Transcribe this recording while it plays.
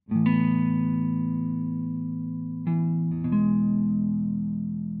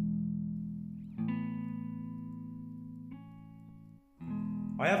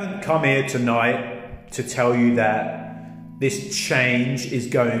I haven't come here tonight to tell you that this change is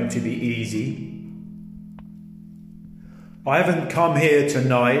going to be easy. I haven't come here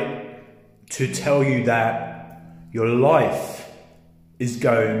tonight to tell you that your life is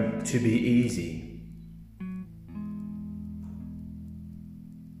going to be easy.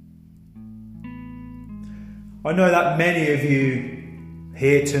 I know that many of you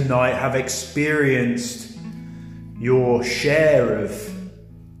here tonight have experienced your share of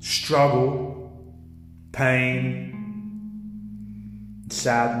struggle, pain,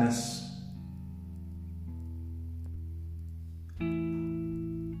 sadness.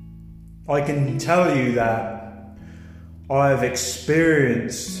 I can tell you that I've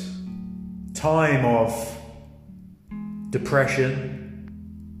experienced time of depression.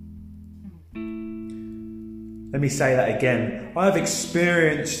 Let me say that again. I've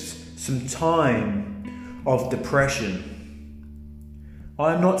experienced some time of depression.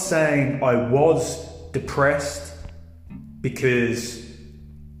 I'm not saying I was depressed, because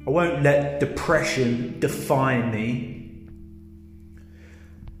I won't let depression define me.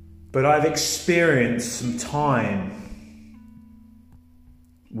 But I've experienced some time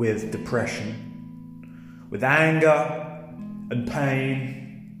with depression, with anger and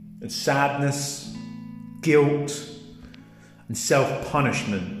pain and sadness, guilt and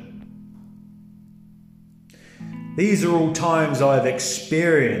self-punishment. These are all times I've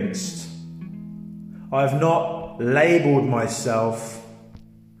experienced. I've not labelled myself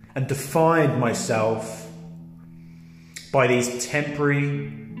and defined myself by these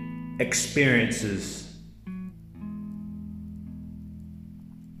temporary experiences.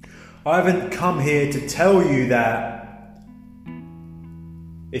 I haven't come here to tell you that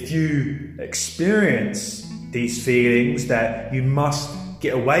if you experience these feelings that you must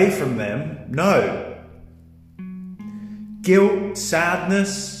get away from them. No. Guilt,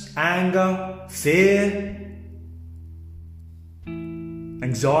 sadness, anger, fear,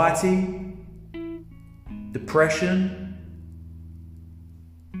 anxiety, depression.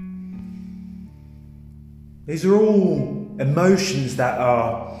 These are all emotions that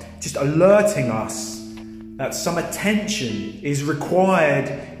are just alerting us that some attention is required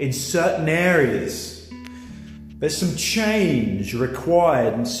in certain areas. There's some change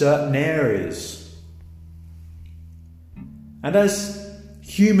required in certain areas. And as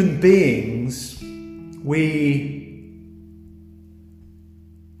human beings, we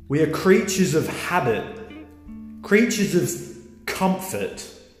are creatures of habit, creatures of comfort.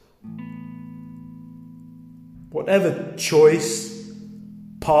 Whatever choice,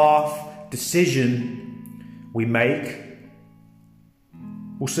 path, decision we make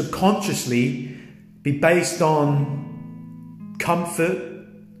will subconsciously be based on comfort,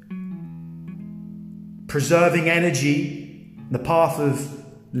 preserving energy, the path of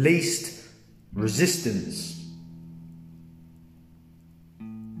least resistance.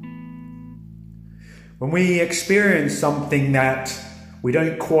 When we experience something that we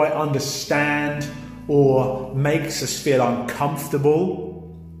don't quite understand or makes us feel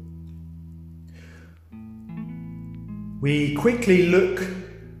uncomfortable, we quickly look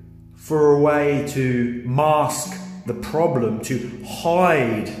for a way to mask the problem, to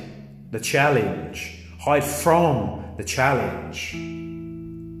hide the challenge, hide from the challenge.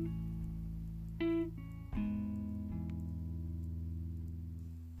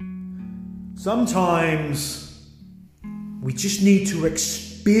 Sometimes we just need to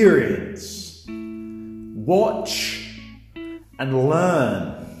experience, watch and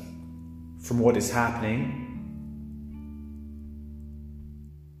learn from what is happening.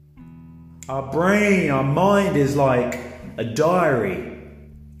 Our brain, our mind is like a diary.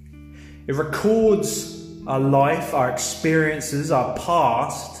 It records our life, our experiences, our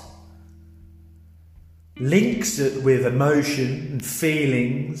past, links it with emotion and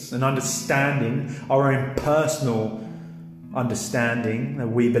feelings and understanding, our own personal understanding that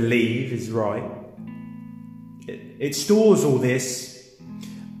we believe is right. It stores all this,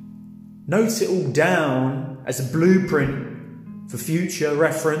 notes it all down as a blueprint for future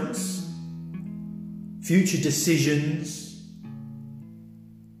reference, future decisions.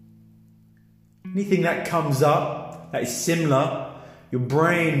 Anything that comes up that is similar, your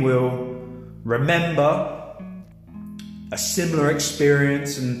brain will remember a similar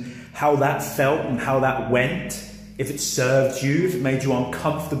experience and how that felt and how that went, if it served you, if it made you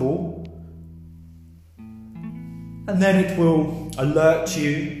uncomfortable. And then it will alert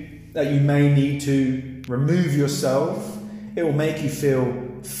you that you may need to remove yourself. It will make you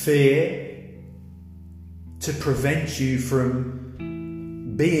feel fear to prevent you from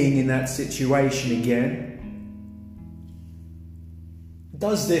being in that situation again.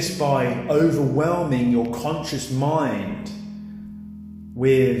 does this by overwhelming your conscious mind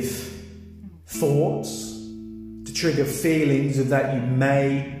with thoughts to trigger feelings of that you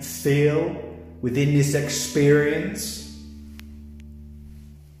may feel within this experience.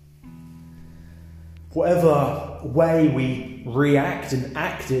 Whatever way we react and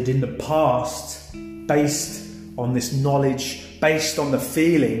acted in the past based on this knowledge, based on the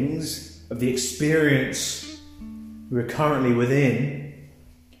feelings of the experience we're currently within,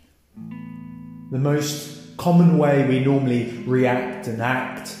 the most common way we normally react and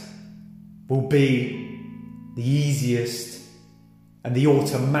act will be the easiest and the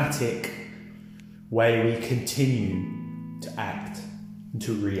automatic way we continue to act and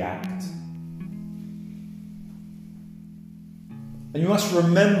to react. And you must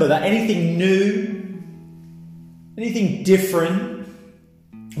remember that anything new, anything different,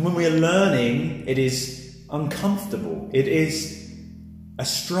 when we are learning, it is uncomfortable. It is a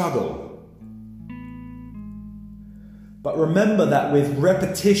struggle. But remember that with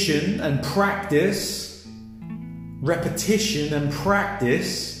repetition and practice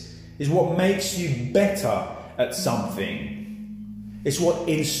is what makes you better at something. It's what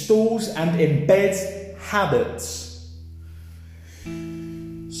installs and embeds habits.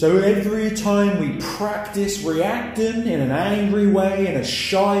 So every time we practice reacting in an angry way, in a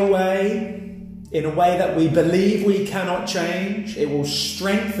shy way, in a way that we believe we cannot change, it will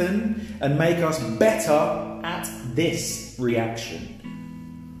strengthen and make us better at this reaction.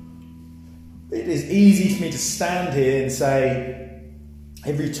 It is easy for me to stand here and say,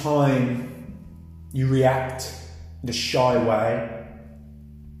 every time you react in a shy way,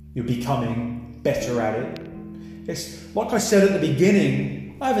 you're becoming better at it. It's like I said at the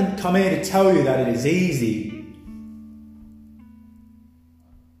beginning, I haven't come here to tell you that it is easy.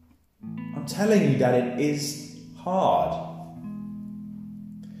 I'm telling you that it is hard.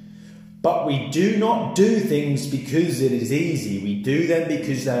 But we do not do things because it is easy. We do them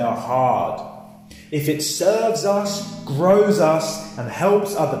because they are hard. If it serves us, grows us, and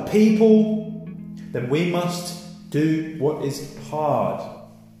helps other people, then we must do what is hard.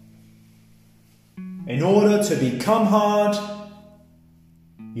 In order to become hard,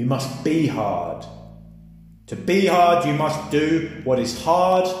 you must be hard. To be hard, you must do what is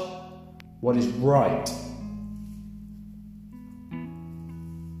hard, what is right.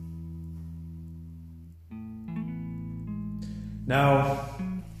 Now,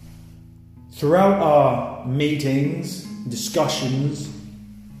 throughout our meetings, discussions,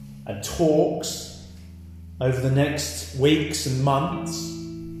 and talks over the next weeks and months,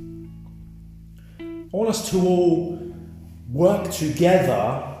 I want us to all work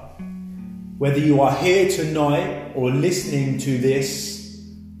together, whether you are here tonight or listening to this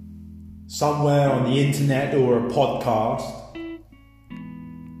somewhere on the internet or a podcast.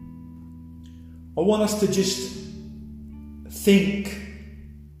 I want us to just think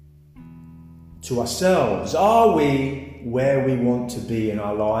to ourselves, are we where we want to be in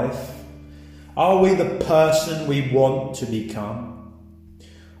our life? Are we the person we want to become?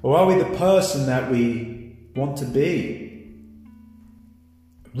 Or are we the person that we want to be?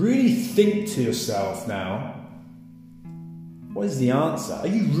 Really think to yourself now, what is the answer? Are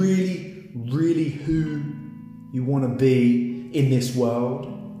you really who you want to be in this world?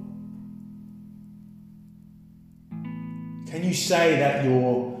 Can you say that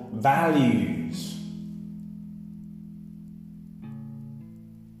your values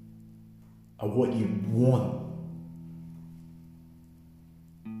are what you want?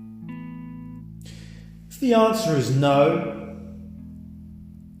 If the answer is no,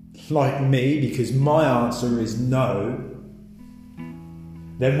 like me, because my answer is no,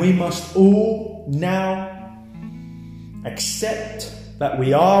 then we must all now accept that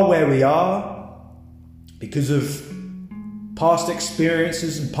we are where we are because of past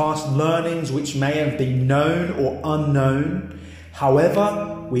experiences and past learnings which may have been known or unknown.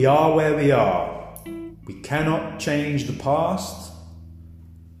 However, we are where we are. We cannot change the past,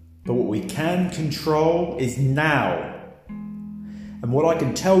 but what we can control is now. And what I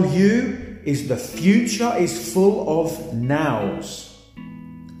can tell you is the future is full of nows.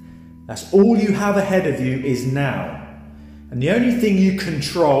 That's all you have ahead of you is now. And the only thing you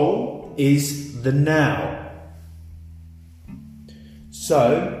control is the now.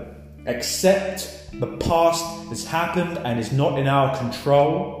 So, accept the past has happened and is not in our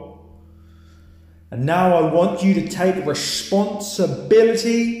control. And now I want you to take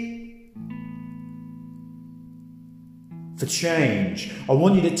responsibility for change. I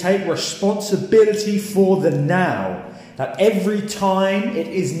want you to take responsibility for the now. That every time it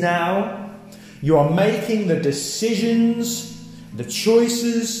is now, you are making the decisions the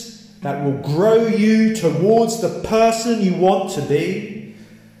choices that will grow you towards the person you want to be,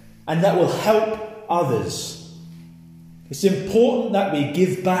 and that will help others. It's important that we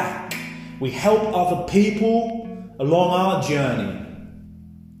give back. We help other people along our journey.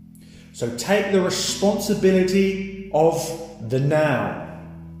 So take the responsibility of the now.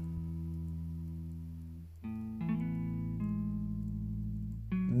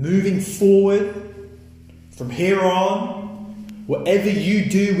 Moving forward, from here on, whatever you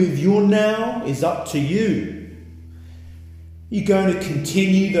do with your now is up to you. You're going to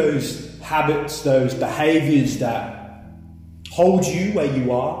continue those habits, those behaviours that hold you where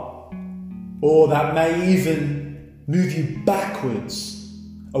you are, or that may even move you backwards,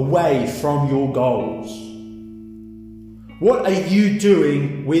 away from your goals. What are you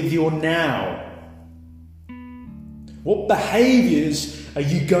doing with your now? What behaviours are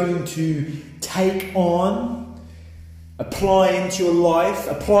you going to take on, apply into your life,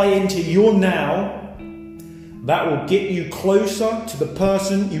 apply into your now, that will get you closer to the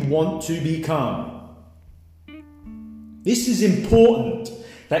person you want to become? This is important,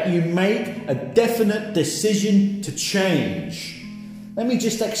 that you make a definite decision to change. Let me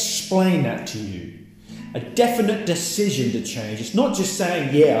just explain that to you. A definite decision to change. It's not just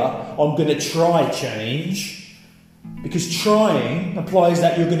saying, yeah, I'm going to try change. Because trying implies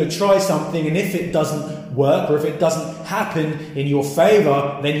that you're going to try something, and if it doesn't work or if it doesn't happen in your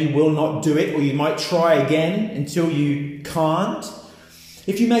favour, then you will not do it, or you might try again until you can't.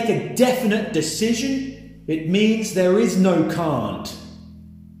 If you make a definite decision, it means there is no can't.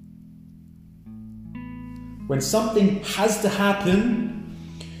 When something has to happen,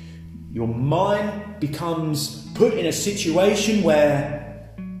 your mind becomes put in a situation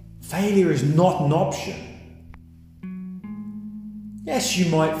where failure is not an option. Yes,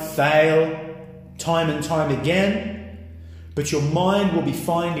 you might fail time and time again, but your mind will be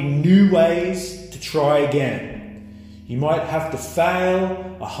finding new ways to try again. You might have to fail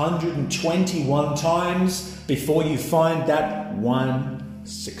 121 times before you find that one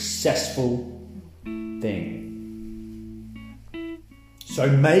successful thing. So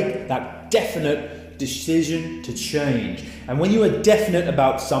make that definite decision to change. And when you are definite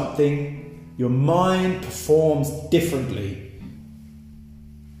about something, your mind performs differently.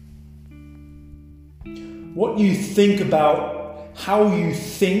 What you think about, how you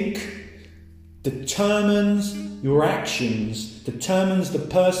think, determines your actions, determines the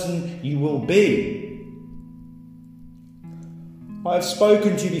person you will be. I've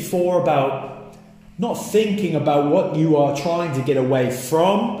spoken to you before about not thinking about what you are trying to get away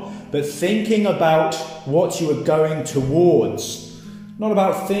from, but thinking about what you are going towards. Not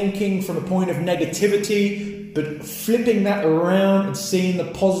about thinking from a point of negativity, but flipping that around and seeing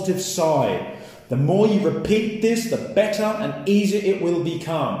the positive side. The more you repeat this, the better and easier it will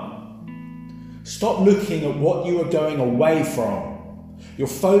become. Stop looking at what you are going away from. Your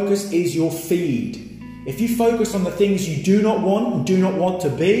focus is your feed. If you focus on the things you do not want and do not want to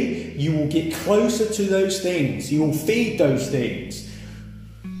be, you will get closer to those things. You will feed those things.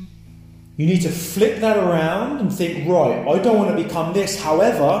 You need to flip that around and think, right, I don't want to become this.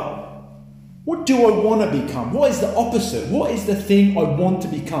 However, what do I want to become? What is the opposite? What is the thing I want to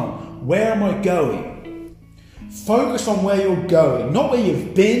become? Where am I going? Focus on where you're going, not where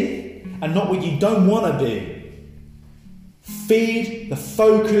you've been and not where you don't want to be. Feed the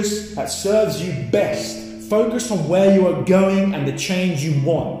focus that serves you best. Focus on where you are going and the change you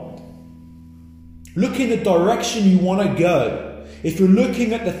want. Look in the direction you want to go. If you're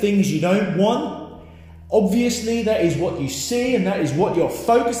looking at the things you don't want, obviously that is what you see and that is what you're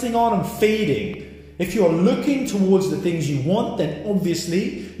focusing on and feeding. If you're looking towards the things you want, then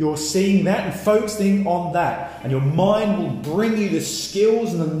obviously you're seeing that and focusing on that. And your mind will bring you the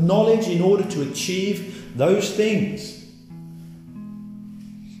skills and the knowledge in order to achieve those things.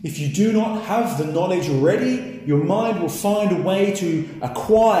 If you do not have the knowledge already, your mind will find a way to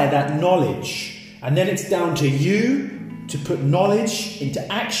acquire that knowledge. And then it's down to you to put knowledge into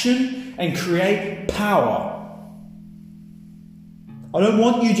action and create power. I don't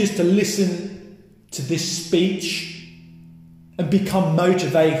want you just to listen to this speech and become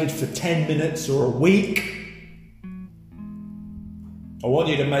motivated for 10 minutes or a week. I want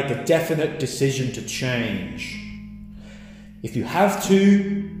you to make a definite decision to change. If you have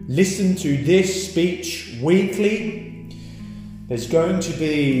to listen to this speech weekly, there's going to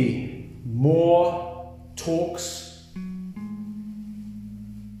be more talks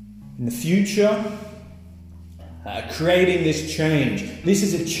in the future, creating this change. This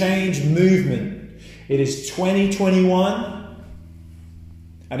is a change movement. It is 2021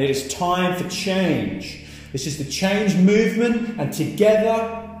 and it is time for change. This is the Change Movement, and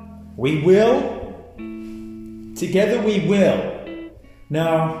together we will. Together we will.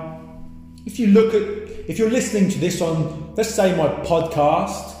 Now, if you're listening to this on, let's say, my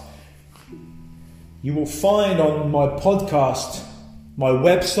podcast, you will find on my podcast my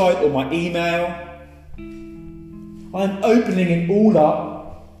website or my email. I'm opening in order.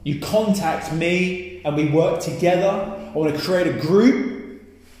 You contact me and we work together. I want to create a group.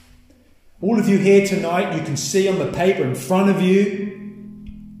 All of you here tonight, you can see on the paper in front of you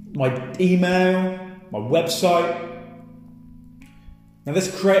my email, my website. Now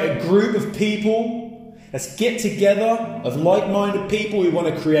let's create a group of people. Let's get together of like-minded people who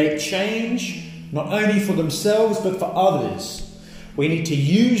want to create change, not only for themselves but for others. We need to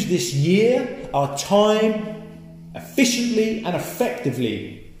use this year, our time, efficiently and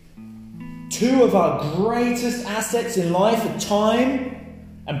effectively. Two of our greatest assets in life are time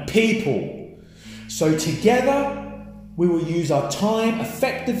and people. So together, we will use our time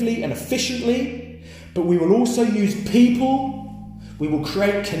effectively and efficiently, but we will also use people. We will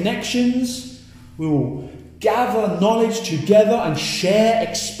create connections. We will gather knowledge together and share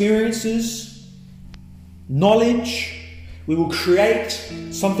experiences, knowledge. We will create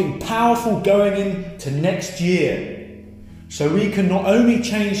something powerful going into next year, so we can not only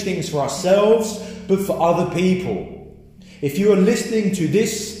change things for ourselves, but for other people. If you are listening to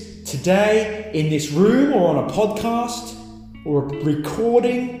this today in this room or on a podcast or a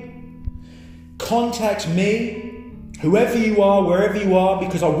recording, contact me, whoever you are, wherever you are,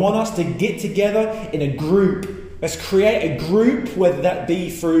 because I want us to get together in a group. Let's create a group, whether that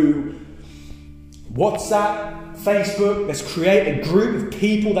be through WhatsApp, Facebook. Let's create a group of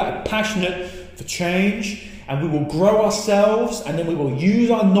people that are passionate for change, and we will grow ourselves, and then we will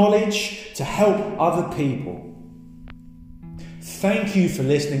use our knowledge to help other people. Thank you for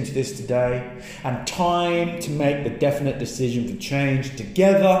listening to this today, and time to make the definite decision for change.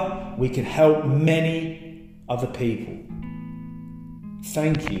 Together we can help many other people.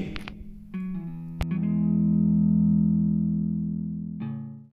 Thank you.